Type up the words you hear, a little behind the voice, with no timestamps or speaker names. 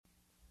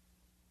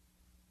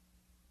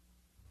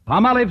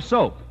Palmolive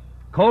Soap,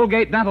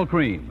 Colgate Dental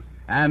Cream,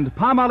 and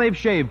Palmolive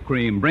Shave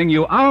Cream bring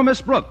you Our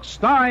Miss Brooks,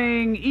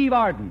 starring Eve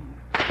Arden.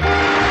 It's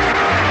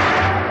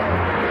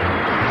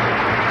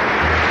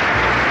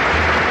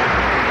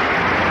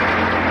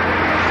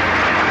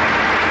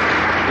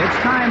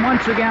time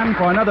once again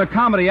for another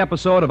comedy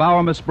episode of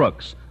Our Miss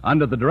Brooks,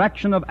 under the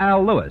direction of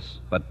Al Lewis.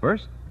 But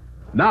first...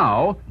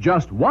 Now,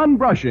 just one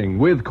brushing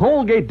with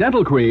Colgate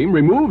Dental Cream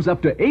removes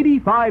up to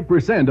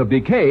 85% of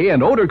decay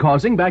and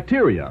odor-causing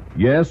bacteria.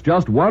 Yes,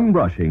 just one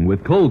brushing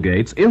with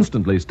Colgate's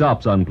instantly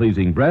stops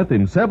unpleasing breath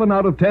in 7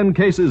 out of 10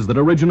 cases that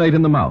originate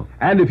in the mouth.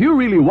 And if you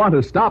really want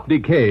to stop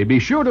decay, be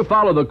sure to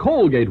follow the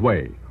Colgate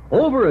way.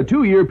 Over a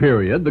 2-year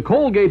period, the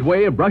Colgate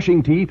way of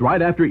brushing teeth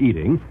right after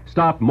eating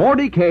stopped more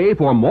decay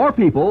for more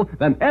people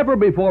than ever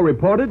before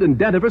reported in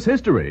dentifrice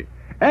history.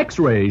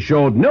 X-rays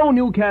showed no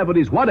new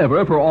cavities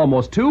whatever for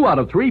almost 2 out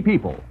of 3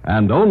 people.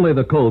 And only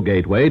the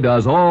Colgate way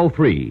does all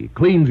 3.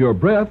 Cleans your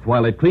breath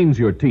while it cleans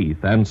your teeth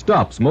and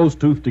stops most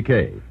tooth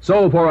decay.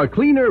 So for a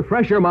cleaner,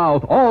 fresher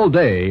mouth all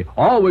day,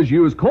 always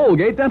use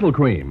Colgate Dental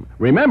Cream.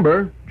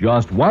 Remember,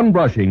 just one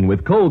brushing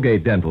with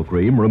Colgate Dental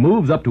Cream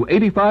removes up to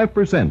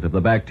 85% of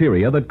the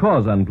bacteria that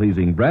cause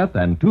unpleasing breath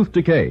and tooth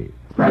decay.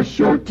 Brush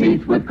your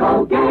teeth with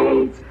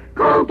Colgate.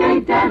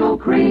 Colgate Dental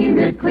Cream,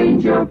 it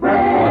cleans your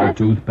breath. Water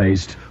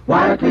toothpaste.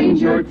 While it cleans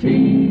your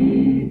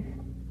teeth.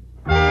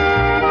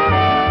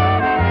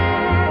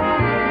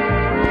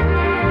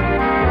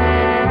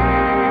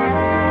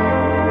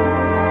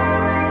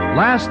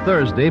 Last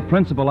Thursday,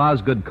 Principal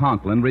Osgood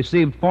Conklin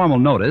received formal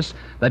notice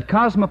that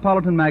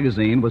Cosmopolitan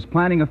magazine was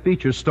planning a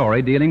feature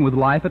story dealing with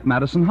life at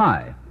Madison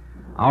High.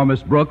 Our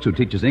Miss Brooks, who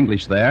teaches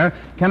English there,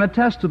 can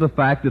attest to the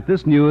fact that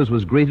this news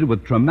was greeted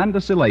with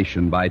tremendous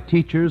elation by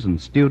teachers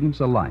and students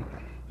alike.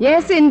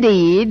 Yes,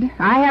 indeed.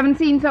 I haven't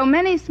seen so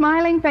many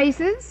smiling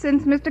faces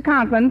since Mr.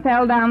 Conklin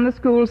fell down the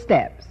school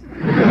steps.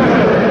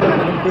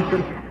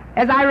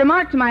 As I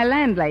remarked to my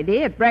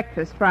landlady at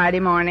breakfast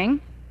Friday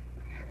morning,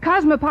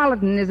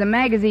 Cosmopolitan is a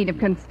magazine of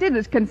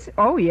considerable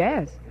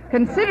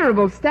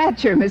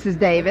stature, Mrs.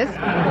 Davis.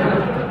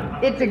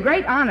 It's a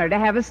great honor to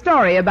have a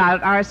story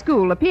about our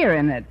school appear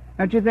in it,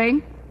 don't you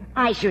think?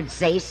 I should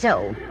say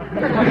so.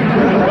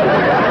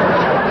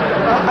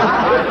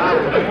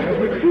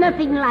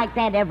 Nothing like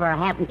that ever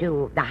happened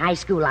to the high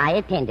school I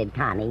attended,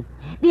 Connie.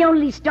 The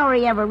only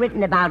story ever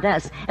written about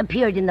us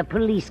appeared in the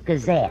Police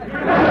Gazette.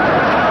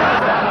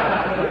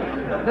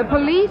 The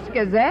Police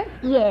Gazette?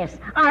 Yes.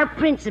 Our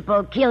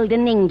principal killed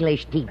an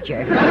English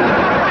teacher.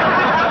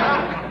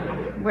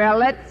 Well,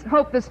 let's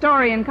hope the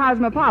story in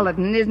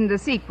Cosmopolitan isn't a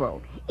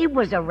sequel. It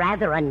was a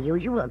rather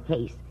unusual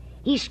case.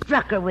 He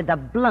struck her with a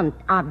blunt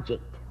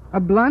object. A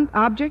blunt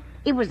object?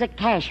 It was a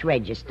cash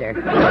register.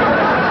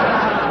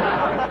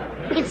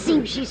 It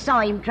seems she saw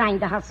him trying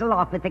to hustle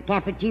off with the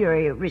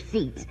cafeteria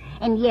receipts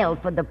and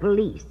yelled for the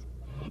police.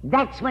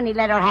 That's when he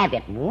let her have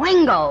it.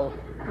 Wingo!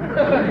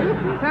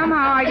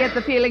 Somehow I get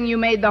the feeling you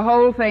made the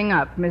whole thing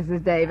up,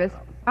 Mrs. Davis.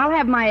 I'll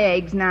have my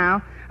eggs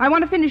now. I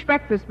want to finish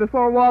breakfast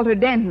before Walter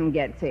Denton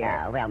gets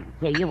here. Oh, well,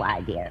 here you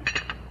are, dear.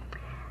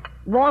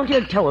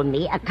 Walter told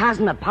me a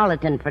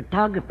Cosmopolitan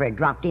photographer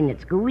dropped in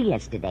at school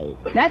yesterday.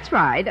 That's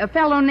right, a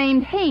fellow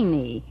named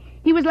Haney.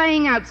 He was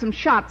laying out some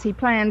shots he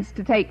plans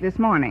to take this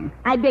morning.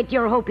 I bet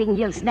you're hoping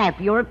he'll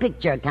snap your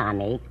picture,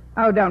 Connie.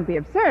 Oh, don't be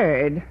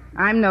absurd.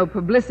 I'm no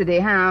publicity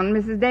hound,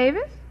 Mrs.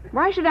 Davis.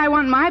 Why should I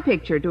want my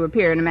picture to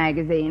appear in a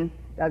magazine?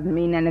 Doesn't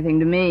mean anything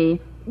to me.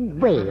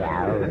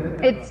 Well...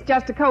 It's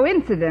just a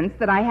coincidence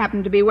that I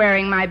happen to be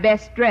wearing my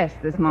best dress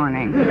this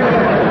morning.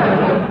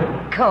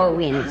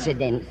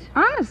 Coincidence?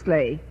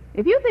 Honestly,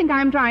 if you think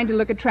I'm trying to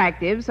look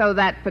attractive so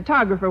that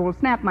photographer will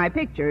snap my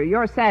picture,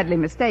 you're sadly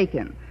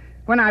mistaken.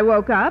 When I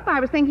woke up, I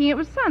was thinking it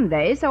was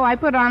Sunday, so I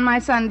put on my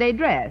Sunday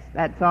dress.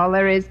 That's all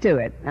there is to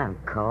it. Of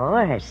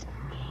course.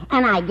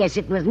 And I guess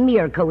it was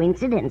mere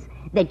coincidence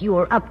that you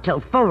were up till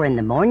 4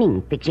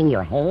 a.m. fixing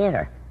your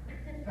hair.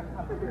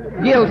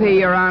 Guilty,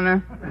 Your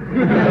Honor.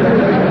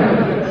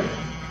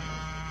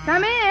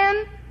 Come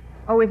in.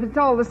 Oh, if it's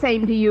all the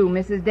same to you,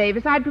 Mrs.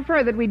 Davis, I'd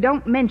prefer that we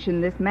don't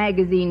mention this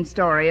magazine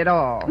story at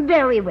all.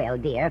 Very well,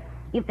 dear.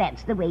 If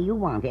that's the way you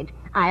want it,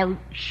 I'll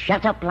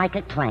shut up like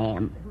a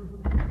clam.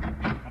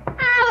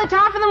 The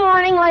top of the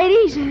morning,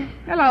 ladies.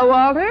 Hello,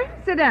 Walter.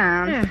 Sit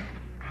down.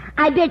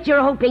 I bet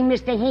you're hoping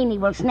Mr. Haney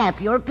will snap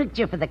your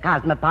picture for the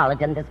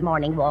Cosmopolitan this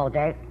morning,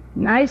 Walter.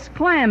 Nice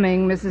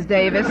clamming, Mrs.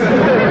 Davis.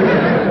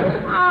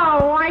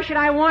 Oh, why should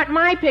I want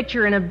my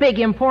picture in a big,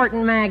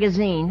 important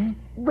magazine?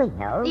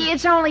 Well...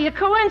 It's only a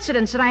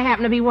coincidence that I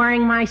happen to be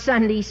wearing my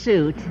Sunday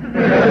suit.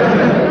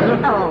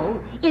 Oh,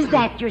 is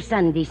that your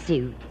Sunday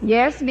suit?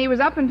 Yes, and he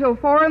was up until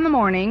 4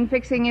 a.m.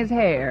 fixing his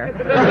hair.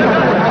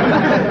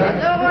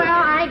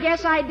 Well, I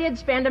guess I did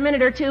spend a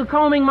minute or two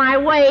combing my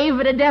wave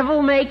at a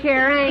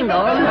devil-may-care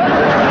angle.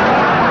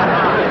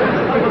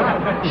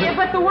 Yeah,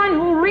 but the one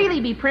who'll really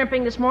be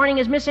primping this morning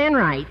is Miss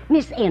Enright.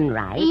 Miss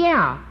Enright?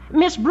 Yeah.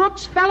 Miss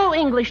Brooks' fellow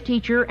English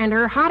teacher and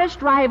her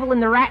hottest rival in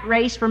the rat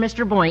race for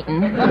Mr.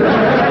 Boynton.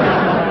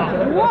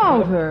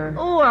 Walter.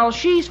 Oh, well,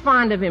 she's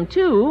fond of him,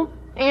 too.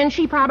 And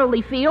she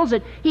probably feels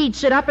that he'd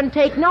sit up and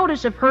take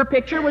notice if her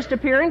picture was to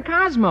appear in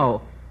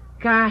Cosmo.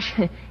 Gosh,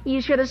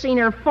 you should have seen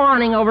her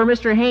fawning over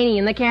Mr. Haney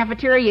in the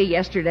cafeteria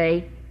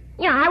yesterday.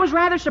 I was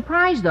rather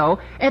surprised, though,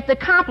 at the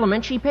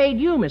compliment she paid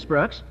you, Miss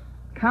Brooks.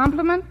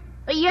 Compliment?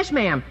 Yes,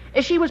 ma'am.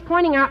 She was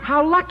pointing out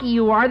how lucky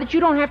you are that you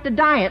don't have to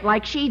diet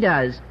like she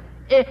does.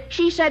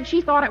 She said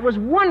she thought it was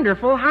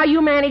wonderful how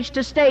you managed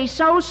to stay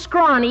so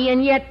scrawny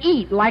and yet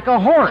eat like a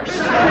horse.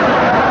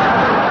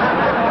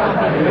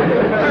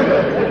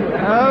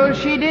 Oh,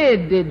 she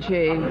did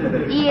she?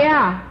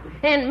 Yeah.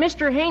 And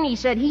Mr. Haney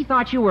said he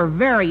thought you were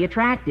very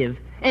attractive,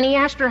 and he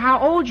asked her how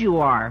old you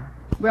are.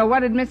 Well,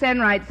 what did Miss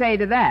Enright say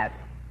to that?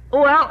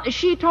 Well,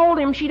 she told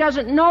him she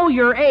doesn't know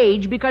your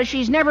age because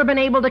she's never been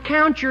able to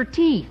count your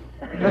teeth.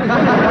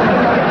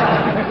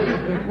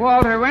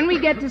 Walter, when we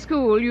get to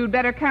school, you'd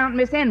better count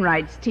Miss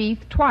Enright's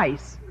teeth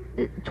twice.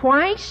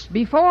 Twice?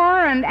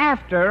 Before and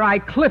after I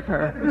clip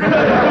her.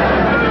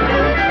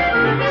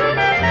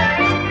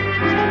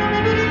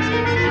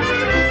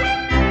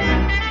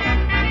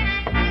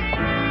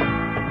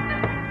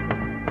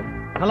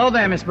 Hello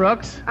there, Miss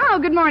Brooks. Oh,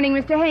 good morning,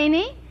 Mr.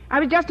 Haney. I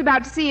was just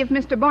about to see if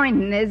Mr.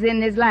 Boynton is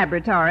in his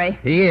laboratory.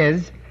 He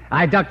is.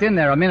 I ducked in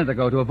there a minute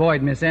ago to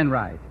avoid Miss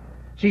Enright.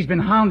 She's been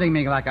hounding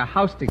me like a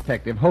house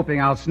detective,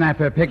 hoping I'll snap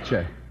her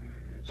picture.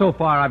 So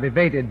far, I've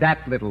evaded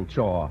that little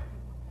chore.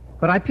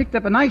 But I picked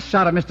up a nice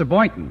shot of Mr.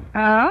 Boynton.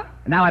 Oh?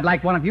 Now I'd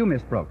like one of you,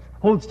 Miss Brooks.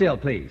 Hold still,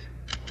 please.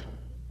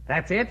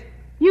 That's it?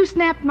 You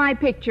snapped my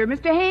picture,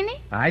 Mr.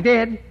 Haney? I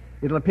did.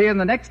 It'll appear in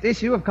the next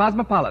issue of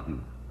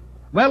Cosmopolitan.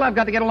 Well, I've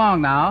got to get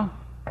along now.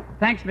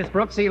 Thanks, Miss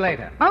Brooks. See you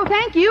later. Oh,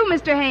 thank you,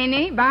 Mr.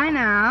 Haney. Bye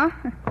now.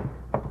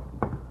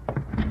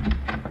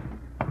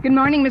 Good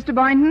morning, Mr.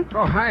 Boynton.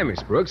 Oh, hi,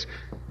 Miss Brooks.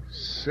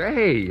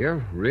 Say,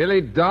 you're really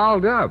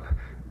dolled up.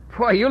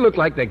 Boy, you look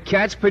like the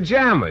cat's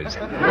pajamas.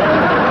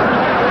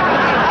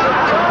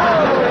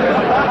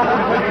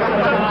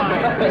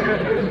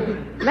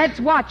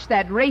 Let's watch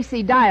that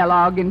racy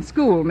dialogue in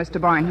school,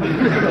 Mr.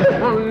 Boynton.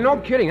 Oh, no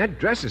kidding. That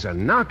dress is a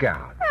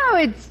knockout. Oh,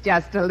 it's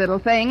just a little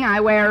thing I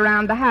wear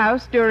around the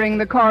house during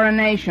the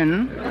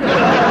coronation.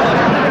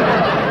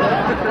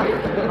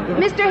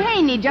 Mr.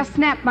 Haney just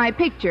snapped my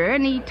picture,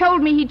 and he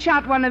told me he'd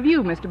shot one of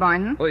you, Mr.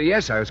 Boynton. Well,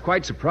 yes, I was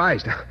quite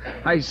surprised.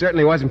 I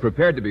certainly wasn't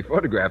prepared to be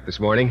photographed this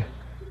morning.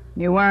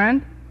 You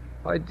weren't?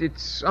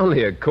 It's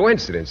only a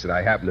coincidence that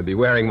I happen to be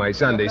wearing my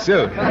Sunday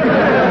suit.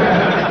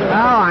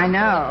 Oh, I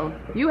know.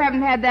 You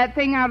haven't had that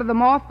thing out of the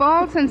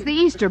mothball since the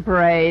Easter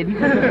parade.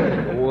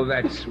 Well,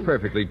 that's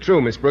perfectly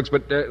true, Miss Brooks,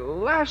 but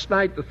last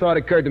night the thought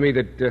occurred to me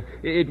that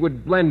it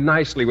would blend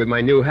nicely with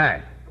my new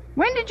hat.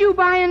 When did you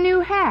buy a new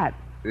hat?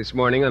 This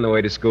morning on the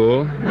way to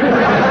school.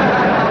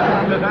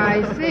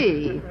 I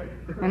see.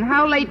 And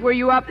how late were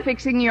you up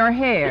fixing your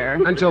hair?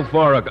 Until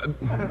 4 o'clock.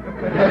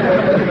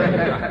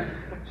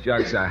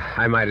 Shucks,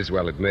 I might as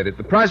well admit it.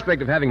 The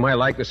prospect of having my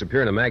likeness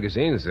appear in a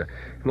magazine is the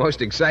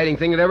most exciting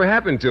thing that ever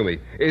happened to me.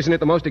 Isn't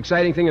it the most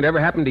exciting thing that ever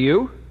happened to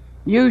you?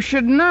 You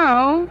should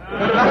know.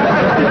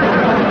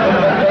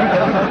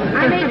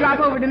 I may drop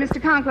over to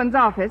Mr. Conklin's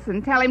office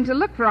and tell him to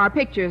look for our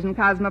pictures in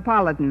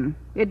Cosmopolitan.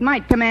 It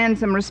might command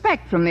some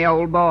respect from the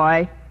old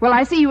boy. Will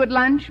I see you at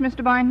lunch,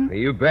 Mr. Boynton?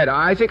 You bet.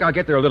 I think I'll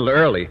get there a little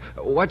early.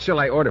 What shall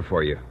I order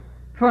for you?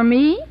 For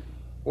me?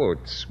 Oh,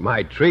 it's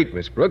my treat,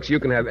 Miss Brooks. You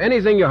can have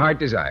anything your heart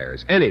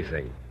desires.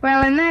 Anything.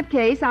 Well, in that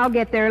case, I'll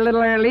get there a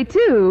little early,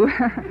 too.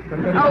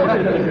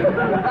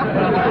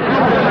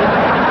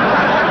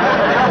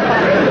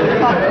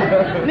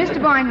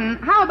 Mr. Boynton,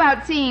 how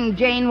about seeing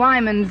Jane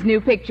Wyman's new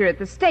picture at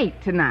the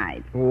State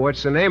tonight?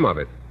 What's the name of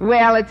it?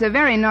 Well, it's a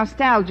very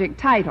nostalgic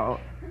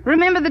title.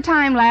 Remember the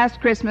time last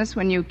Christmas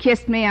when you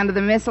kissed me under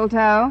the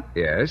mistletoe?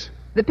 Yes.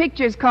 The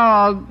picture's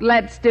called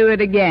Let's Do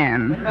It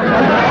Again.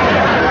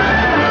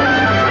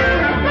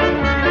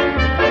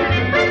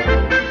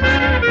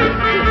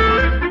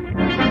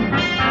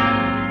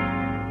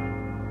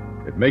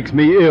 It makes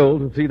me ill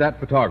to see that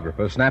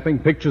photographer snapping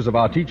pictures of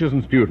our teachers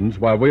and students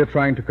while we're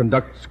trying to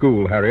conduct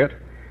school, Harriet.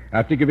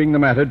 After giving the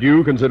matter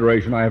due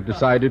consideration, I have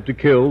decided to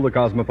kill the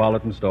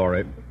Cosmopolitan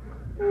story.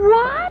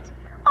 What?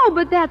 Oh,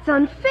 but that's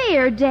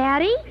unfair,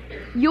 Daddy.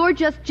 You're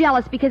just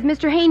jealous because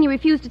Mr. Haney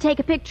refused to take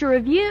a picture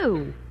of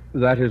you.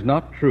 That is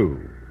not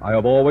true. I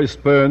have always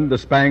spurned the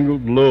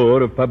spangled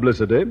lure of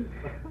publicity.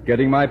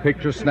 Getting my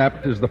picture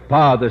snapped is the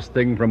farthest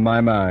thing from my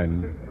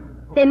mind.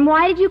 Then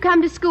why did you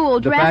come to school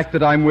dressed... The fact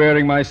that I'm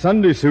wearing my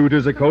Sunday suit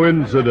is a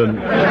coincidence.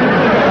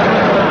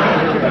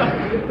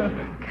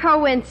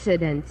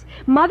 Coincidence.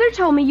 Mother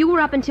told me you were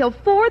up until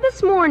 4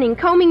 this morning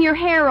combing your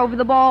hair over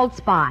the bald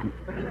spot.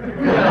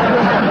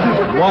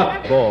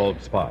 What bald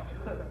spot?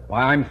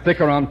 Why, I'm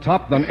thicker on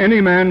top than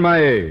any man my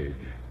age.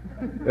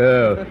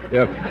 The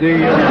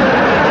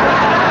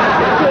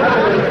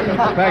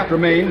fact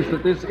remains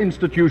that this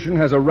institution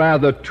has a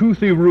rather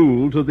toothy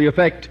rule to the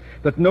effect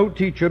that no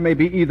teacher may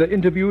be either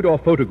interviewed or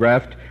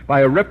photographed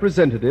by a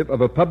representative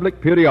of a public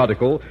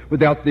periodical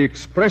without the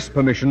express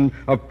permission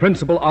of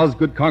Principal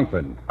Osgood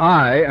Conklin.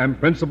 I am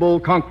Principal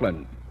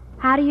Conklin.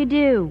 How do you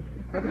do?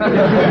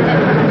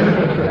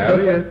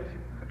 Harriet,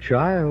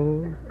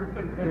 child.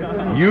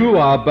 You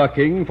are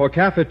bucking for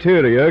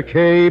cafeteria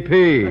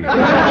KP.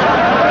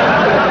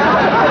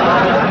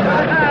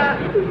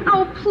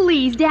 Oh,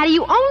 please, Daddy,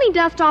 you only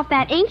dust off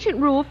that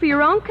ancient rule for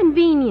your own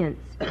convenience.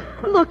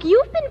 Look,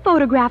 you've been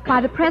photographed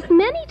by the press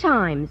many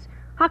times.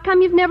 How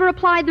come you've never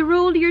applied the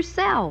rule to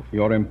yourself?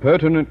 Your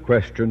impertinent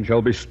question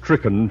shall be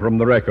stricken from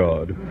the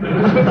record.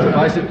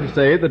 Suffice it to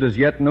say that as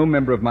yet no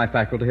member of my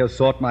faculty has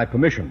sought my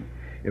permission.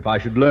 If I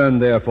should learn,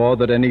 therefore,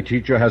 that any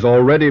teacher has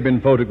already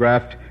been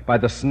photographed by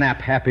the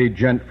snap-happy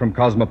gent from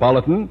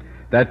Cosmopolitan,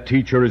 that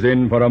teacher is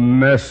in for a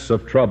mess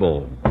of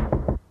trouble.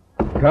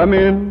 Come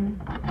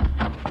in.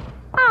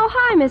 Oh,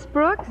 hi, Miss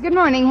Brooks. Good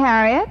morning,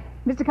 Harriet.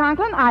 Mr.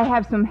 Conklin, I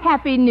have some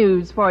happy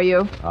news for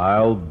you.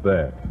 I'll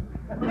bet.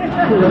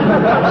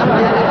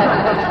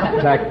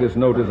 Tack this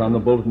notice on the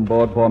bulletin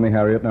board for me,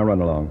 Harriet. Now run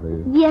along,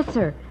 please. Yes,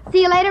 sir.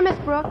 See you later, Miss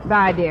Brooks.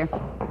 Bye, dear.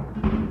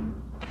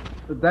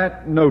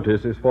 That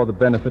notice is for the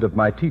benefit of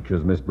my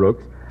teachers, Miss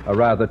Brooks. A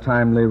rather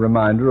timely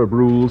reminder of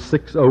Rule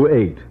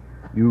 608.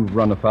 You've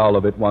run afoul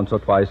of it once or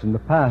twice in the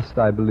past,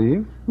 I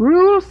believe.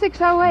 Rule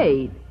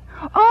 608.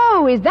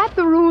 Oh, is that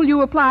the rule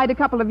you applied a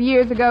couple of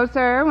years ago,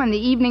 sir, when the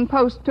Evening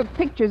Post took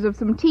pictures of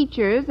some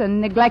teachers and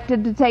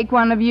neglected to take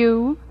one of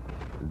you?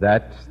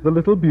 That's the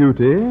little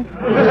beauty.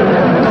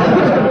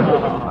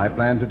 I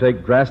plan to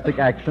take drastic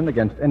action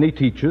against any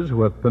teachers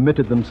who have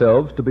permitted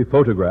themselves to be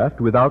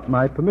photographed without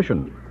my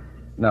permission.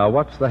 Now,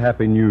 what's the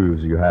happy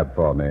news you have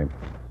for me?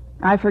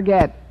 I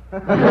forget.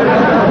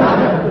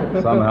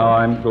 Somehow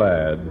I'm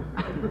glad.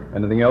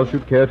 Anything else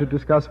you'd care to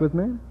discuss with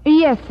me?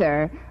 Yes,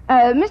 sir.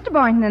 Mr.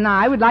 Boynton and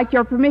I would like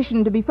your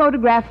permission to be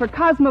photographed for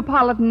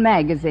Cosmopolitan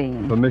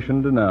magazine.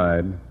 Permission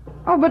denied.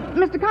 Oh, but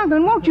Mr.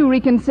 Conklin, won't you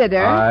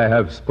reconsider? I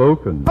have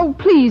spoken. Oh,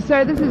 please,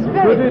 sir, this is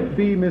very... Could it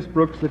be, Miss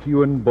Brooks, that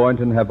you and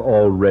Boynton have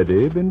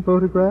already been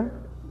photographed?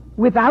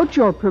 Without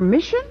your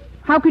permission?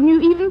 How can you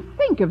even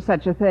think of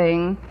such a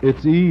thing?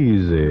 It's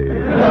easy.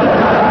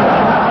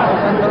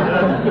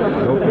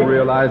 Don't you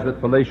realize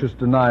that fallacious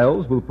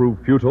denials will prove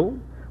futile?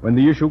 When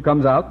the issue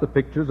comes out, the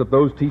pictures of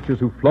those teachers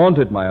who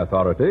flaunted my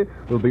authority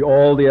will be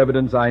all the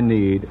evidence I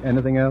need.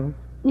 Anything else?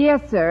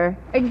 Yes, sir.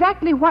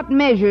 Exactly what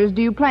measures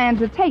do you plan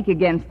to take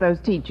against those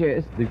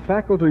teachers? The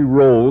faculty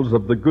rolls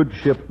of the good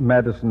ship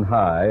Madison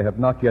High have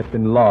not yet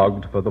been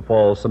logged for the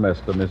fall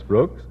semester, Miss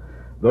Brooks.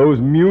 Those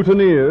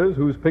mutineers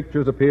whose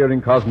pictures appear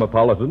in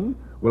Cosmopolitan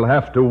will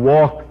have to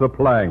walk the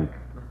plank.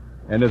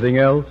 Anything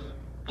else?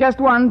 Just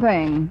one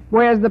thing.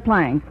 Where's the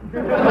plank?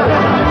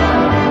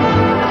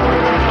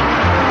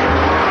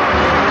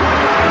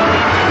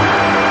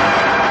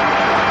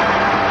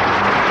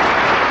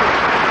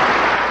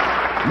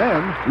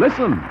 Men,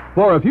 listen.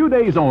 For a few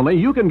days only,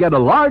 you can get a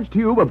large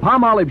tube of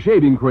Palmolive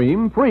shaving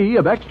cream free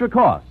of extra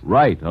cost.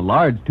 Right, a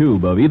large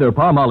tube of either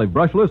Palmolive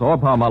brushless or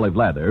Palmolive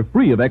lather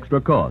free of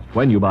extra cost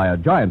when you buy a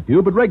giant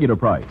tube at regular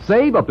price.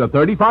 Save up to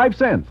 35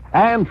 cents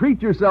and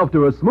treat yourself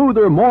to a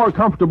smoother, more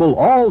comfortable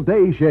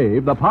all-day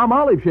shave the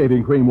Palmolive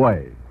shaving cream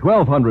way.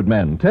 1,200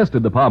 men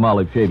tested the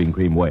Palmolive shaving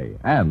cream way,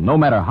 and no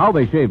matter how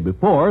they shaved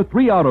before,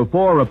 3 out of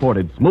 4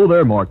 reported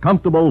smoother, more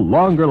comfortable,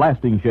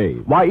 longer-lasting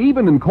shave. Why,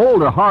 even in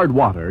cold or hard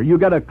water, you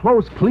get a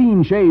close,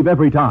 clean shave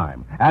every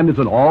time. And it's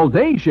an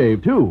all-day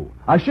shave, too.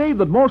 A shave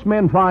that most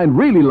men find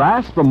really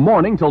lasts from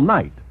morning till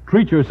night.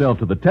 Treat yourself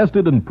to the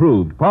tested and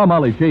proved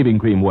Palmolive shaving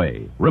cream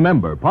way.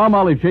 Remember,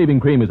 Palmolive shaving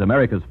cream is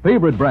America's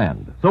favorite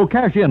brand. So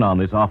cash in on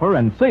this offer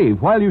and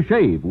save while you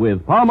shave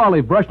with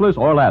Palmolive brushless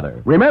or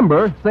lather.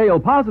 Remember, sale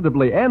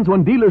positively ends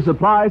when dealer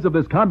supplies of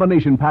this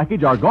combination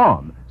package are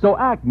gone. So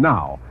act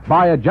now.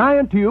 Buy a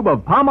giant tube of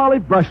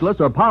Palmolive brushless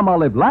or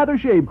Palmolive lather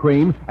shave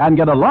cream and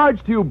get a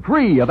large tube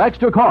free of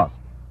extra cost.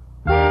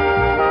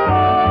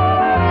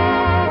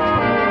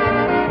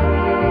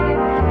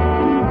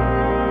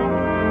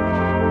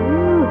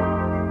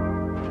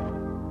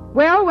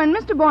 Well, when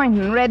Mr.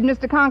 Boynton read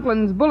Mr.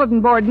 Conklin's bulletin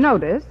board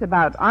notice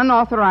about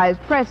unauthorized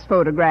press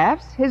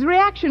photographs, his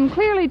reaction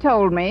clearly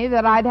told me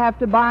that I'd have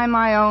to buy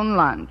my own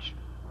lunch.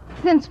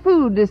 Since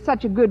food is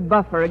such a good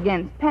buffer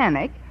against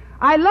panic,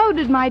 I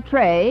loaded my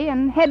tray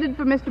and headed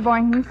for Mr.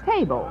 Boynton's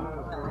table.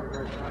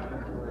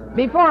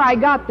 Before I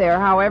got there,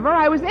 however,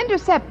 I was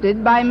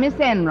intercepted by Miss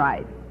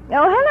Enright.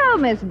 Oh, hello,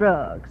 Miss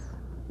Brooks.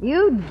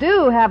 You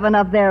do have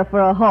enough there for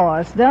a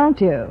horse,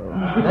 don't you?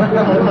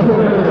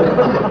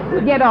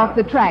 Get off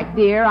the track,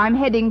 dear. I'm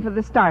heading for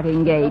the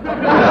starting gate.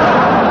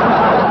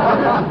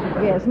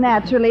 Yes,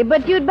 naturally.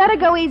 But you'd better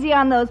go easy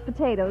on those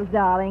potatoes,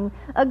 darling.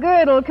 A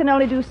girdle can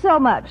only do so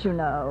much, you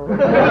know.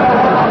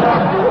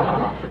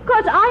 Of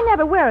course, I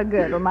never wear a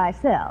girdle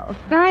myself.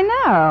 I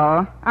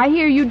know. I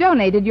hear you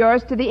donated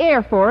yours to the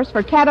Air Force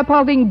for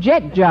catapulting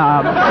jet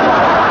jobs.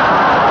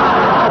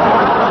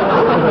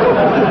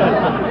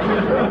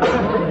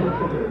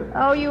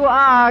 Oh, you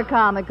are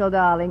comical,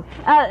 darling.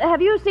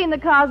 Have you seen the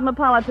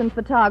Cosmopolitan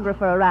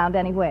photographer around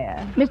anywhere?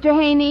 Mr.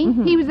 Haney,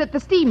 he was at the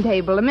steam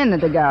table a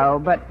minute ago,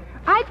 but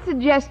I'd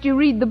suggest you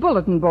read the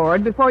bulletin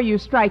board before you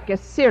strike a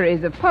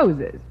series of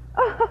poses.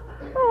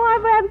 Oh,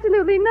 I've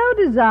absolutely no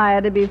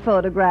desire to be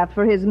photographed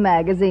for his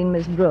magazine,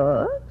 Miss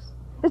Brooks.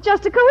 It's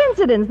just a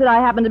coincidence that I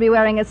happen to be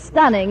wearing a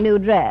stunning new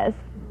dress.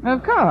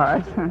 Of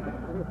course.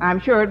 I'm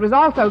sure it was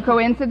also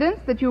coincidence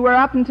that you were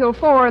up until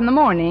 4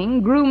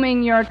 a.m.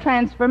 grooming your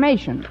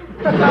transformation.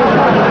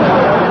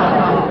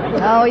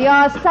 Oh,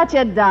 you're such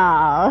a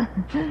doll.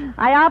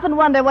 I often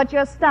wonder what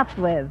you're stuffed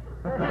with.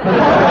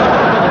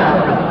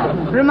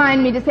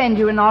 Remind me to send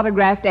you an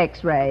autographed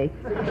X-ray.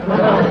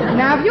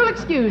 Now, if you'll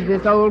excuse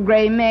this old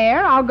gray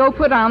mare, I'll go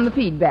put on the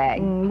feed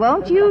bag.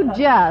 Won't you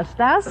just?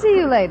 I'll see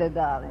you later,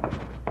 darling.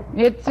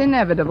 It's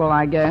inevitable,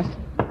 I guess.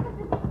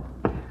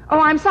 Oh,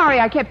 I'm sorry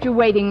I kept you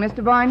waiting,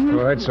 Mr. Boynton.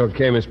 Oh, that's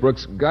okay, Miss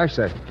Brooks. Gosh,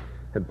 that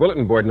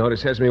bulletin board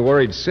notice has me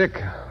worried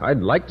sick.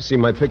 I'd like to see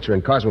my picture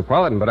in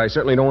Cosmopolitan, but I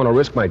certainly don't want to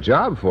risk my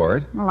job for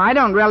it. Well, I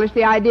don't relish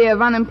the idea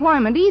of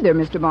unemployment either,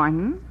 Mr.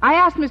 Boynton. I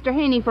asked Mr.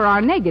 Haney for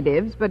our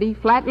negatives, but he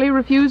flatly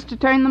refused to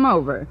turn them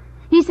over.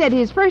 He said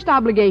his first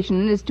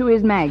obligation is to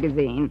his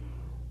magazine.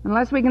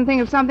 Unless we can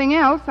think of something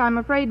else, I'm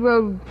afraid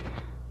we'll...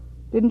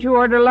 Didn't you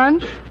order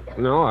lunch?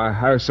 No,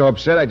 I was so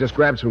upset I just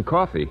grabbed some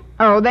coffee.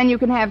 Oh, then you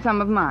can have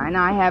some of mine.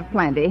 I have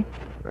plenty.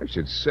 I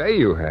should say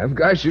you have.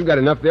 Gosh, you've got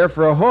enough there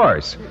for a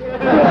horse.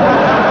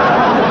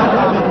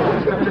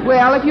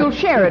 Well, if you'll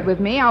share it with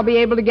me, I'll be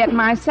able to get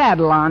my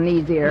saddle on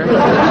easier.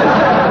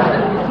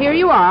 Here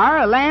you are,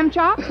 a lamb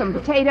chop, some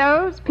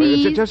potatoes,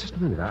 peas... Just a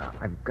minute.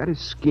 I've got a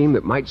scheme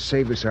that might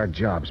save us our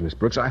jobs, Miss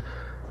Brooks. I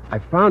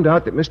found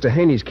out that Mr.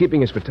 Haney's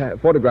keeping his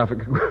photographic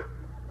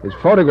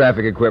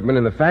equipment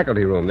in the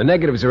faculty room. The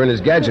negatives are in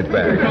his gadget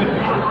bag.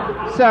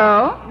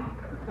 So?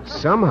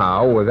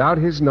 Somehow, without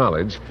his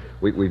knowledge,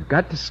 we've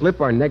got to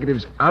slip our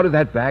negatives out of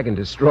that bag and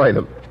destroy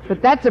them.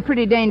 But that's a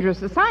pretty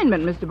dangerous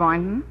assignment, Mr.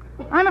 Boynton.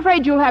 I'm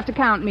afraid you'll have to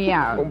count me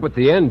out. Oh, but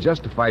the end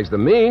justifies the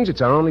means.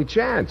 It's our only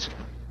chance.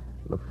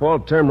 When the fall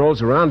term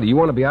rolls around, do you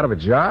want to be out of a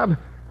job?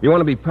 You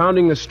want to be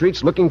pounding the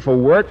streets looking for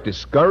work,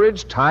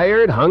 discouraged,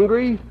 tired,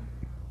 hungry?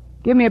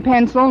 Give me a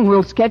pencil and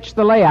we'll sketch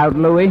the layout,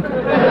 Louie.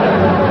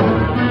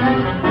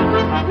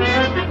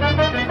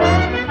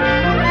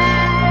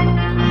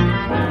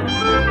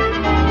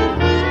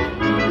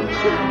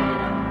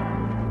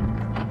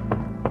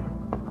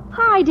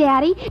 Hi,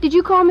 Daddy. Did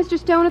you call Mr.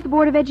 Stone at the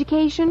Board of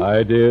Education?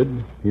 I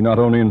did. He not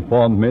only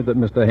informed me that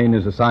Mr.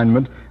 Haney's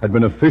assignment had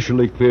been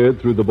officially cleared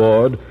through the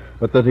board,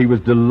 but that he was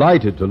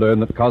delighted to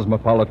learn that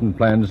Cosmopolitan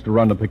plans to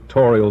run a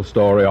pictorial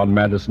story on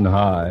Madison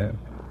High.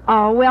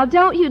 Oh, well,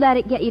 don't you let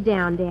it get you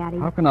down, Daddy.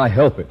 How can I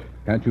help it?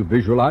 Can't you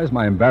visualize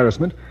my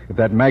embarrassment if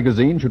that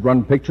magazine should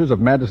run pictures of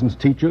Madison's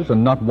teachers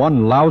and not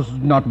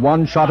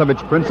one shot of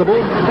its principal?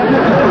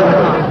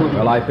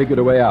 Well, I figured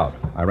a way out.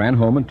 I ran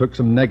home and took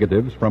some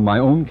negatives from my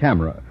own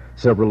camera.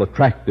 Several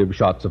attractive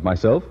shots of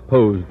myself,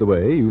 posed the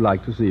way you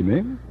like to see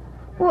me.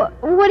 What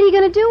are you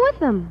going to do with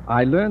them?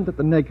 I learned that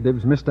the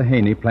negatives Mr.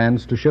 Haney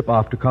plans to ship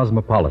off to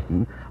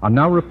Cosmopolitan are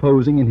now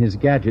reposing in his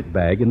gadget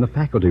bag in the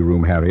faculty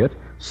room, Harriet.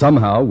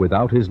 Somehow,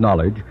 without his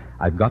knowledge,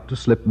 I've got to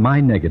slip my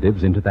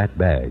negatives into that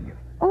bag.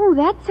 Oh,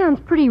 that sounds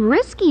pretty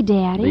risky,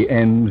 Daddy. The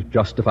end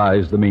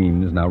justifies the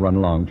means. Now run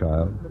along,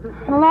 child.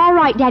 Well, all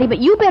right, Daddy, but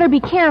you better be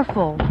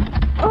careful.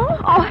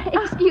 Oh,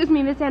 excuse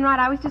me, Miss Enright.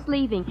 I was just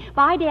leaving.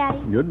 Bye, Daddy.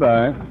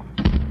 Goodbye.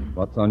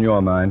 What's on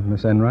your mind,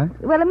 Miss Enright?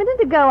 Well, a minute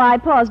ago I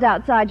paused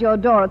outside your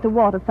door at the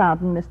water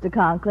fountain, Mr.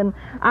 Conklin.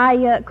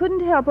 I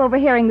couldn't help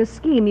overhearing the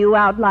scheme you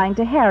outlined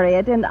to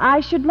Harriet, and I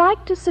should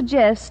like to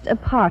suggest a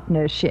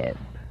partnership.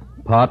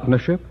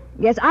 Partnership?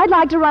 Yes, I'd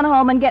like to run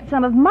home and get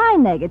some of my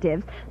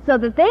negatives so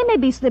that they may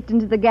be slipped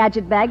into the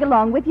gadget bag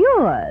along with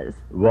yours.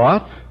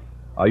 What?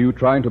 Are you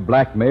trying to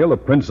blackmail a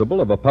principal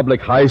of a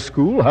public high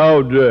school?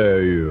 How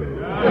dare you?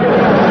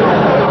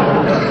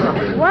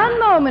 One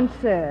moment,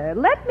 sir.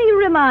 Let me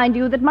remind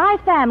you that my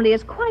family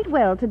is quite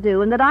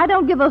well-to-do and that I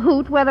don't give a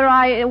hoot whether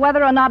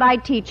or not I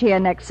teach here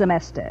next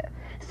semester.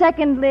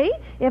 Secondly,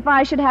 if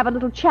I should have a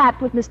little chat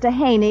with Mr.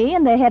 Haney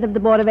and the head of the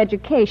Board of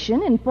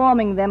Education,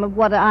 informing them of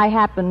what I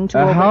happen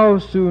to... How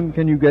soon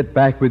can you get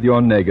back with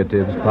your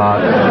negatives,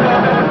 partner?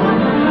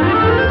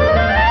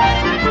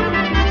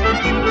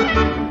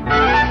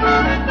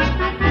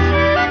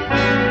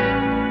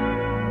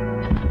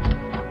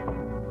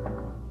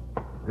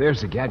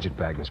 There's the gadget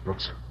bag, Miss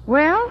Brooks.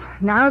 Well,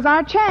 now's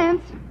our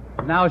chance.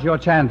 Now's your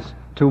chance.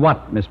 To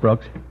what, Miss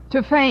Brooks?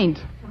 To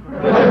faint.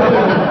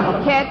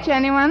 Catch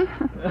anyone?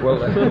 Well,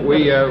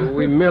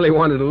 we merely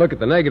wanted to look at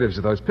the negatives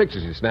of those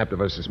pictures you snapped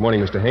of us this morning,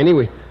 Mr. Haney.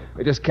 We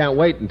just can't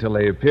wait until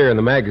they appear in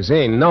the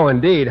magazine. No,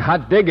 indeed.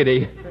 Hot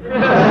diggity.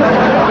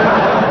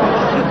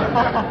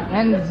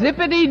 And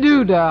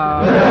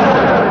zippity-doo-dah.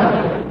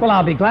 Well,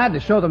 I'll be glad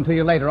to show them to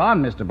you later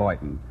on, Mr.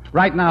 Boynton.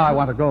 Right now, I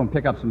want to go and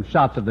pick up some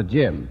shots of the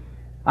gym.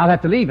 I'll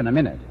have to leave in a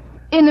minute.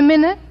 In a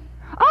minute?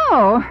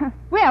 Oh,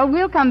 well,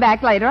 we'll come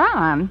back later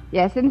on.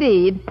 Yes,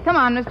 indeed. Come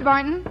on, Mr.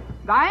 Boynton.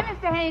 Bye,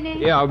 Mr. Haney.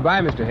 Yeah,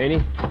 bye, Mr.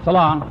 Haney. So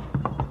long.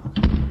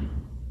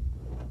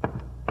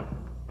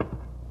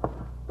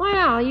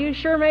 Well, you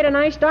sure made a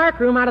nice dark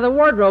room out of the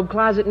wardrobe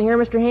closet in here,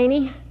 Mr.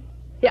 Haney.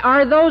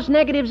 Are those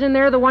negatives in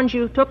there the ones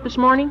you took this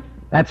morning?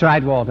 That's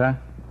right, Walter.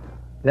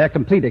 They're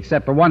complete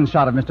except for one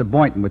shot of Mr.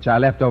 Boynton, which I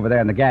left over there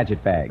in the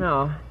gadget bag.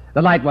 Oh.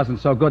 The light wasn't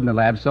so good in the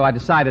lab, so I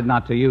decided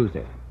not to use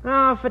it.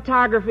 Oh,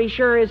 photography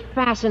sure is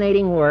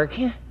fascinating work.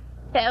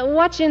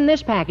 What's in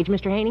this package,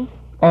 Mr. Haney?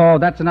 Oh,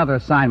 that's another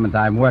assignment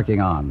I'm working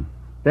on.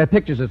 They're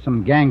pictures of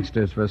some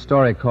gangsters for a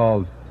story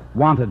called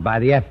Wanted by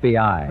the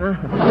FBI.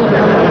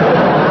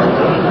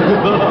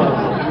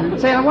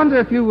 Say, I wonder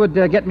if you would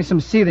get me some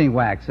sealing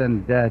wax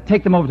and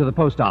take them over to the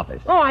post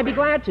office. Oh, I'd be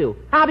glad to.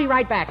 I'll be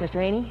right back, Mr.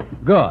 Haney.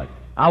 Good.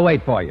 I'll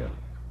wait for you.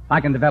 I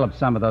can develop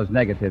some of those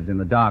negatives in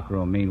the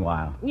darkroom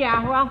meanwhile.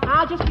 Yeah, well,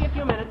 I'll just be a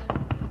few minutes.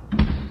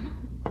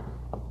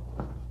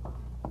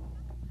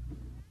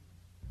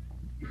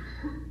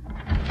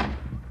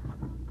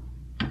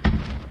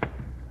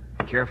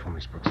 Careful,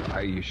 Miss Brooks.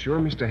 Are you sure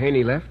Mr.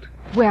 Haney left?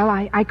 Well,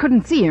 I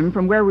couldn't see him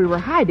from where we were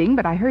hiding,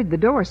 but I heard the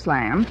door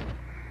slam.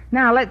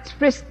 Now, let's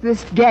frisk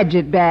this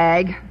gadget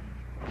bag.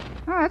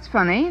 Oh, that's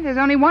funny. There's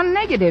only one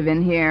negative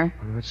in here.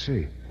 Well, let's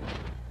see.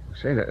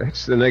 Say,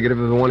 that's the negative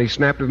of the one he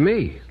snapped of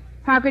me.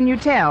 How can you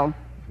tell?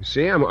 You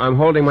see, I'm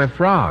holding my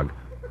frog.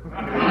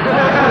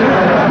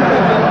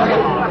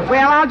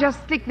 Well, I'll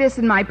just stick this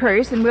in my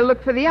purse, and we'll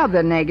look for the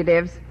other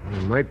negatives.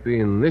 It might be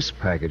in this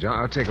package.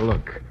 I'll take a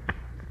look.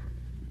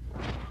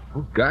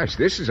 Oh, gosh,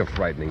 this is a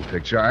frightening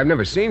picture. I've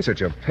never seen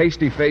such a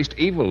pasty-faced,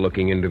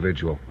 evil-looking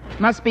individual.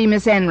 Must be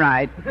Miss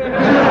Enright.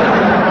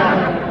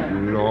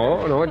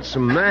 No, it's a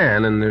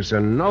man, and there's a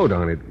note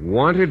on it.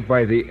 Wanted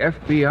by the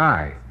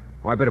FBI.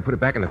 Oh, I better put it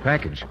back in the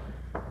package.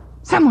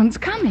 Someone's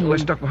coming.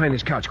 Let's duck behind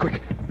this couch,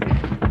 quick.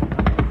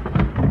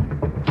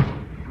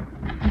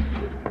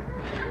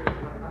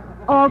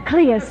 All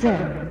clear,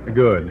 sir.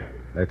 Good.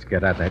 Let's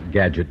get at that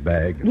gadget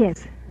bag.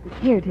 Yes,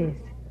 here it is.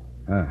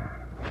 Ah.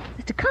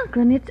 Mr.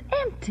 Conklin, it's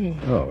empty.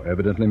 Oh,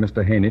 evidently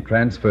Mr. Haney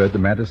transferred the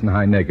Madison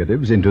High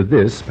negatives into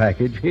this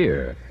package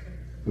here.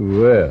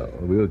 Well,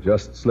 we'll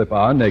just slip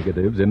our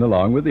negatives in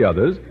along with the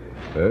others.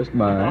 First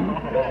mine.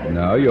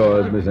 Now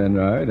yours, Miss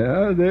Enright.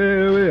 Ah,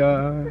 there we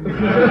are.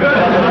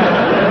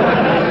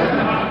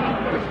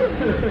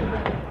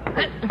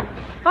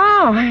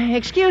 Oh,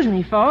 excuse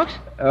me, folks.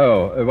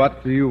 Oh,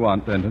 what do you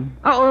want, Denton?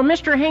 Oh, well,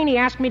 Mr. Haney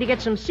asked me to get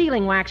some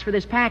sealing wax for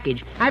this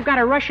package. I've got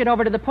to rush it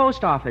over to the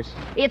post office.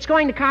 It's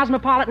going to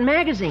Cosmopolitan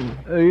magazine.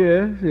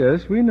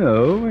 Yes, we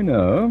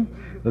know.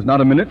 There's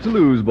not a minute to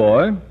lose,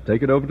 boy.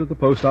 Take it over to the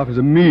post office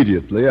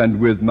immediately and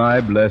with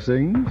my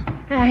blessings.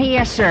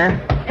 Yes, sir.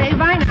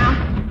 Bye now.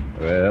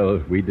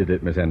 Well, we did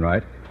it, Miss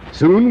Enright.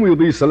 Soon we'll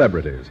be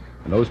celebrities.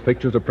 When those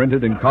pictures are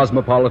printed in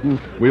Cosmopolitan,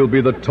 we'll be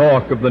the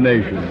talk of the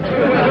nation.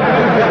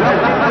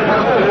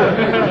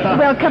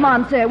 Well, come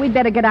on, sir. We'd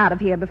better get out of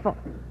here before...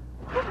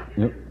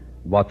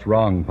 What's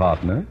wrong,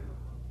 partner?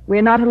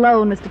 We're not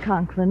alone, Mr.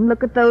 Conklin.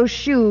 Look at those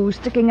shoes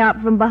sticking out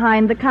from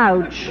behind the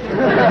couch.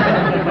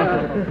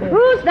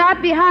 Who's that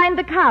behind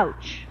the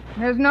couch?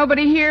 There's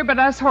nobody here but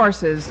us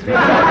horses.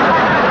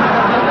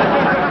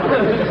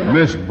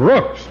 Miss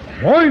Brooks,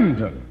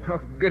 Boynton. Oh,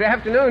 good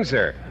afternoon,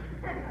 sir.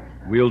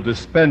 We'll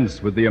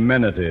dispense with the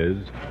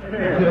amenities.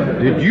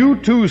 Did you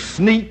two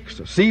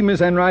sneaks see Miss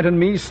Enright and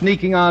me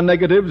sneaking our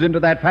negatives into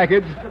that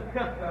package?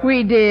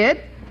 We did.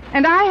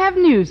 And I have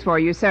news for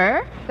you,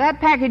 sir. That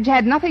package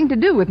had nothing to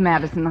do with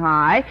Madison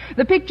High.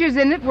 The pictures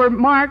in it were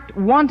marked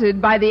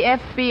wanted by the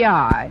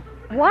FBI.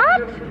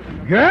 What?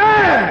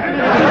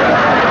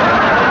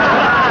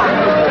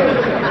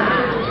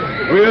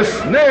 We're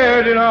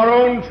snared in our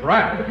own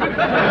trap.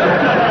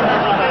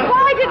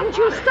 Why didn't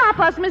you stop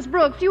us, Miss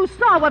Brooks? You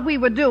saw what we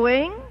were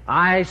doing.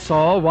 I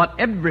saw what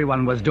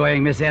everyone was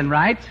doing, Miss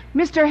Enright.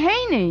 Mr.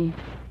 Haney.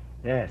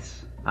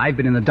 Yes. I've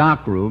been in the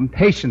dark room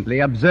patiently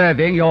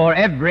observing your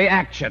every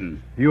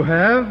action. You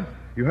have?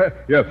 You have?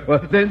 Yeah. Well,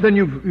 then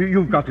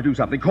you've got to do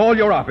something. Call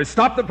your office.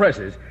 Stop the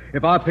presses.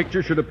 If our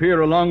picture should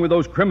appear along with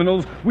those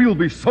criminals, we'll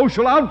be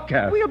social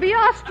outcasts. We'll be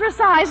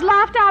ostracized,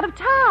 laughed out of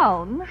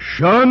town.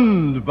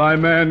 Shunned by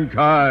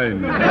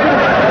mankind. Well,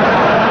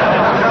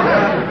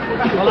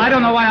 I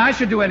don't know why I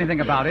should do anything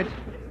about it.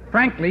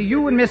 Frankly,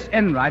 you and Miss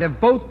Enright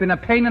have both been a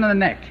pain in the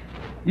neck.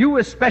 You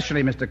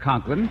especially, Mr.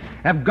 Conklin,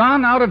 have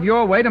gone out of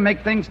your way to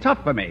make things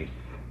tough for me.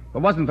 If it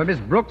wasn't for Miss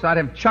Brooks, I'd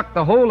have chucked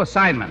the whole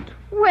assignment.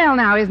 Well,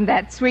 now, isn't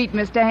that sweet,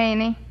 Mr.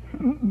 Haney?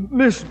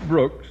 Miss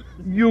Brooks,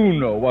 you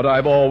know what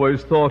I've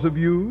always thought of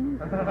you.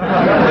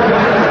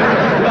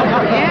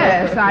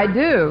 Yes, I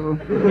do.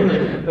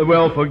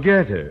 Well,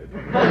 forget it.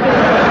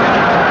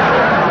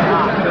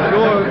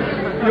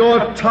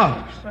 You're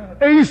toughs,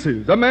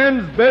 aces, a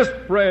man's best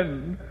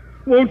friend.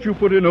 Won't you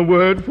put in a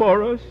word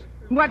for us?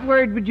 What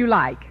word would you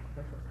like?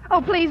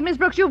 Oh, please, Miss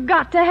Brooks, you've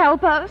got to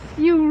help us.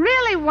 You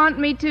really want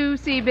me to,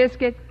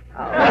 Seabiscuit?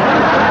 Oh.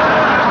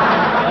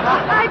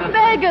 I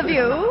beg of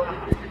you.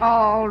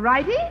 All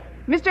righty.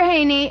 Mr.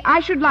 Haney, I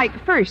should like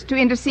first to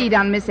intercede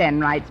on Miss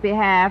Enright's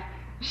behalf.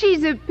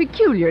 She's a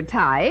peculiar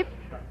type.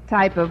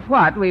 Type of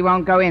what we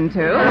won't go into.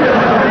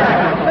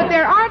 But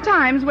there are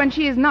times when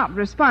she is not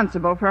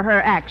responsible for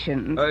her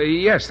actions.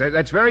 Yes,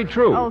 that's very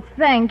true. Oh,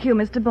 thank you,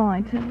 Mr.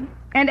 Boynton.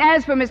 And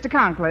as for Mr.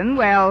 Conklin,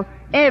 well,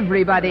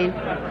 everybody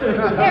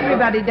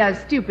does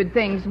stupid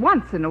things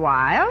once in a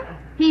while.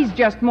 He's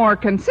just more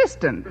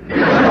consistent.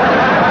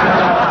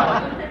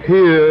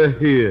 Hear,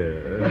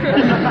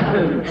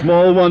 hear.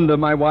 Small wonder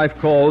my wife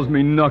calls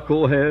me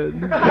knucklehead.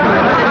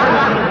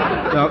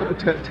 Now,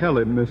 tell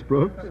him, Miss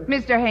Brooks.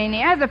 Mr.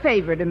 Haney, as a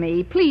favor to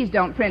me, please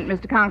don't print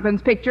Mr.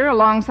 Conklin's picture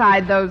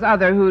alongside those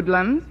other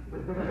hoodlums.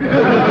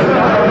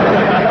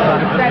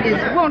 That is,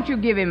 won't you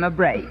give him a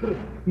break?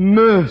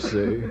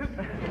 Mercy.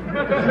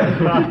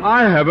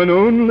 I have an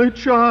only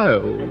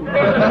child.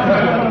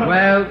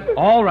 Well,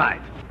 all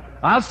right.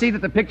 I'll see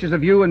that the pictures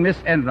of you and Miss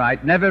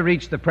Enright never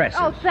reach the press.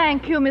 Oh,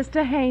 thank you,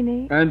 Mr.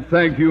 Haney. And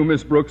thank you,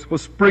 Miss Brooks, for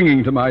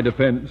springing to my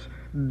defense.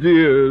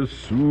 Dear,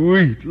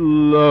 sweet,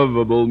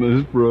 lovable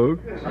Miss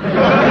Brooks.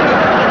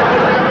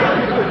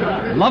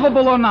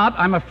 Lovable or not,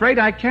 I'm afraid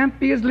I can't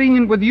be as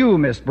lenient with you,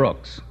 Miss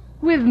Brooks.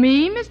 With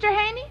me, Mr.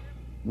 Haney?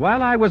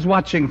 While I was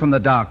watching from the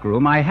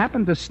darkroom, I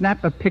happened to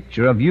snap a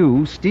picture of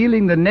you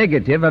stealing the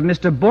negative of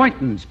Mr.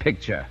 Boynton's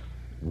picture.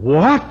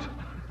 What?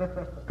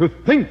 To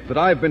think that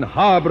I've been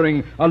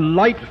harboring a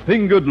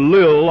light-fingered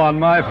Lil on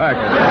my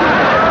faculty.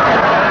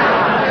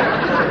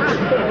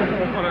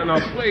 No,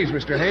 please,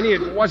 Mr. Haney,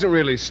 it wasn't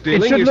really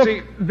stealing. It should you look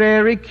see...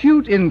 very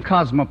cute in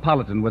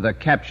Cosmopolitan with a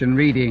caption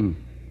reading,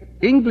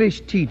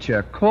 English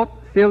teacher caught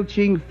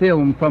filching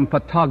film from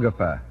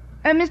photographer.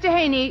 Mr.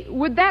 Haney,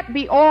 would that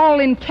be all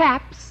in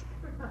caps?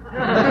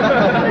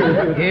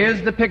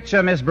 Here's the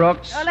picture, Miss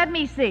Brooks. Oh, let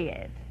me see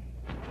it.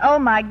 Oh,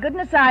 my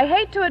goodness, I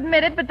hate to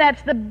admit it, but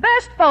that's the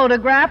best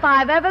photograph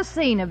I've ever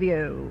seen of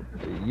you.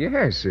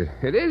 Yes,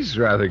 it is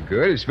rather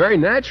good. It's very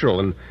natural,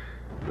 and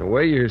the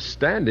way you're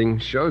standing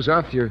shows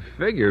off your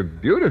figure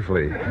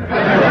beautifully.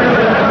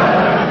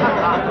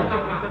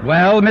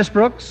 Well, Miss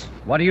Brooks,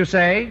 what do you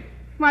say?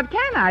 What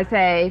can I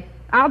say?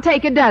 I'll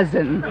take a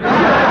dozen.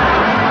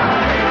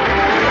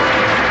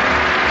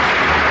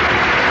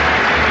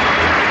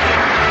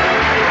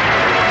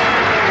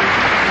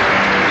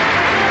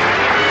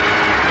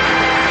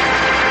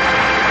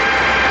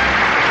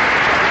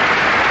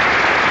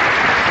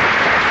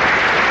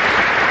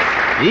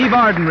 Eve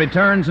Arden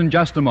returns in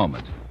just a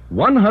moment.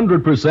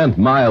 100%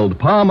 mild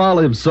palm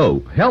olive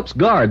soap helps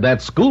guard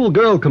that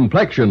schoolgirl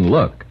complexion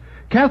look.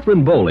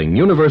 Catherine Bowling,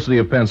 University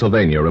of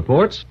Pennsylvania,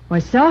 reports, For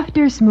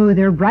softer,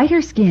 smoother,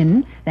 brighter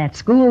skin, that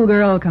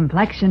schoolgirl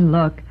complexion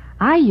look,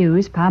 I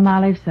use palm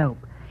olive soap.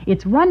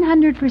 It's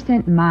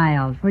 100%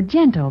 mild for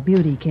gentle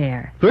beauty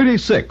care.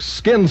 36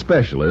 skin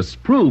specialists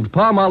proved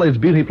Palm Olive's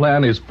beauty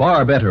plan is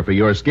far better for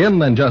your skin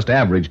than just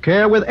average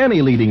care with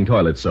any leading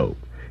toilet soap.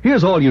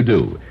 Here's all you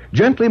do.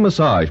 Gently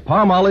massage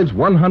Palm Olive's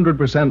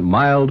 100%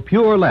 mild,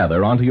 pure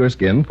lather onto your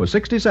skin for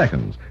 60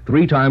 seconds,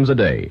 3 times a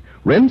day.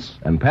 Rinse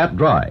and pat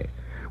dry.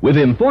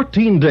 Within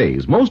 14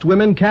 days, most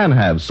women can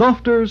have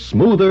softer,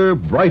 smoother,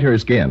 brighter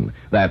skin.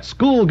 That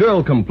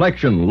schoolgirl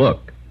complexion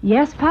look.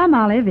 Yes, palm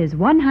olive is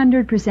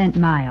 100%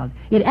 mild.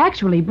 It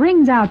actually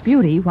brings out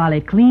beauty while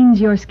it cleans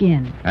your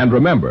skin. And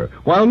remember,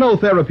 while no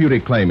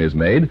therapeutic claim is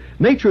made,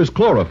 nature's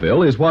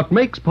chlorophyll is what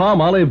makes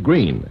palm olive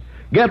green.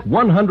 Get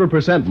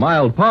 100%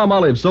 mild palm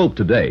olive soap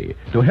today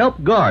to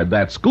help guard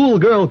that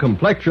schoolgirl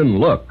complexion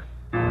look.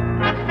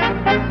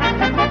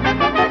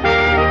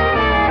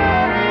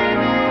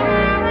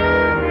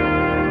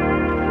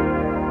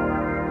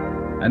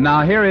 And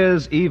now here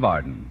is Eve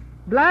Arden.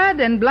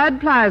 Blood and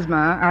blood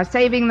plasma are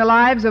saving the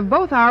lives of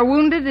both our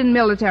wounded in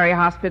military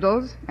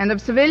hospitals and of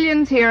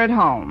civilians here at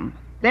home.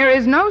 There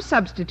is no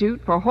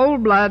substitute for whole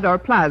blood or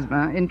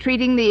plasma in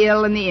treating the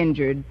ill and the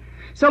injured.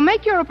 So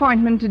make your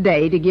appointment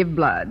today to give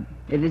blood.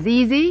 It is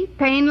easy,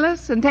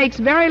 painless, and takes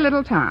very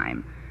little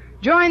time.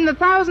 Join the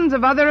thousands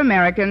of other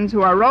Americans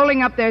who are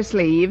rolling up their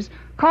sleeves.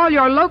 Call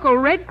your local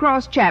Red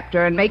Cross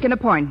chapter and make an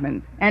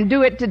appointment. And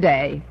do it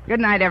today. Good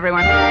night,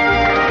 everyone.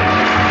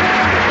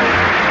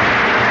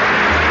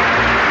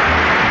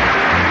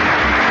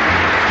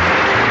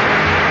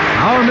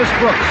 Our Miss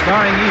Brooks,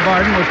 starring Eve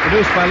Arden, was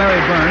produced by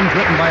Larry Burns,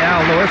 written by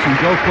Al Lewis and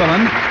Joe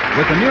Quillen,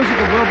 with the music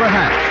of Wilbur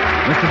Hatch.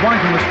 Mr.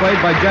 Boynton was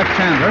played by Jeff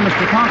Chandler,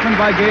 Mr. Conklin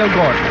by Gail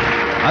Gordon.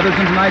 Others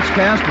in tonight's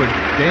cast were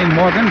Jane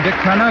Morgan, Dick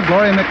Crenna,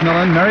 Gloria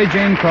McMillan, Mary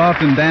Jane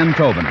Croft, and Dan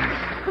Tobin.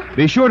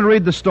 Be sure to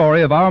read the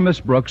story of Our Miss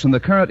Brooks in the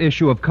current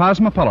issue of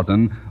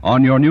Cosmopolitan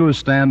on your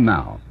newsstand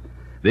now.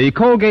 The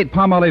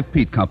Colgate-Palmolive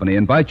Peat Company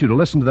invite you to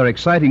listen to their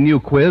exciting new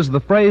quiz, The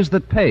Phrase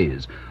That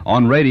Pays,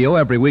 on radio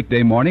every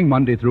weekday morning,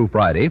 Monday through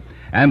Friday,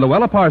 and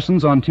Luella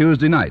Parsons on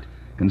Tuesday night.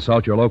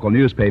 Consult your local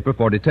newspaper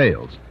for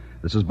details.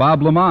 This is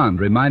Bob Lamond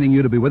reminding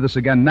you to be with us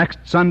again next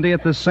Sunday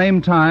at the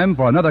same time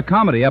for another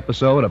comedy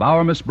episode of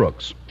Our Miss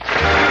Brooks.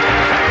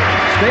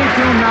 Stay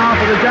tuned now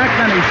for the Jack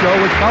Benny Show,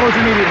 which follows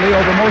immediately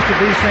over most of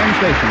these same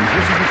stations.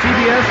 This is the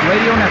CBS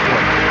Radio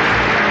Network.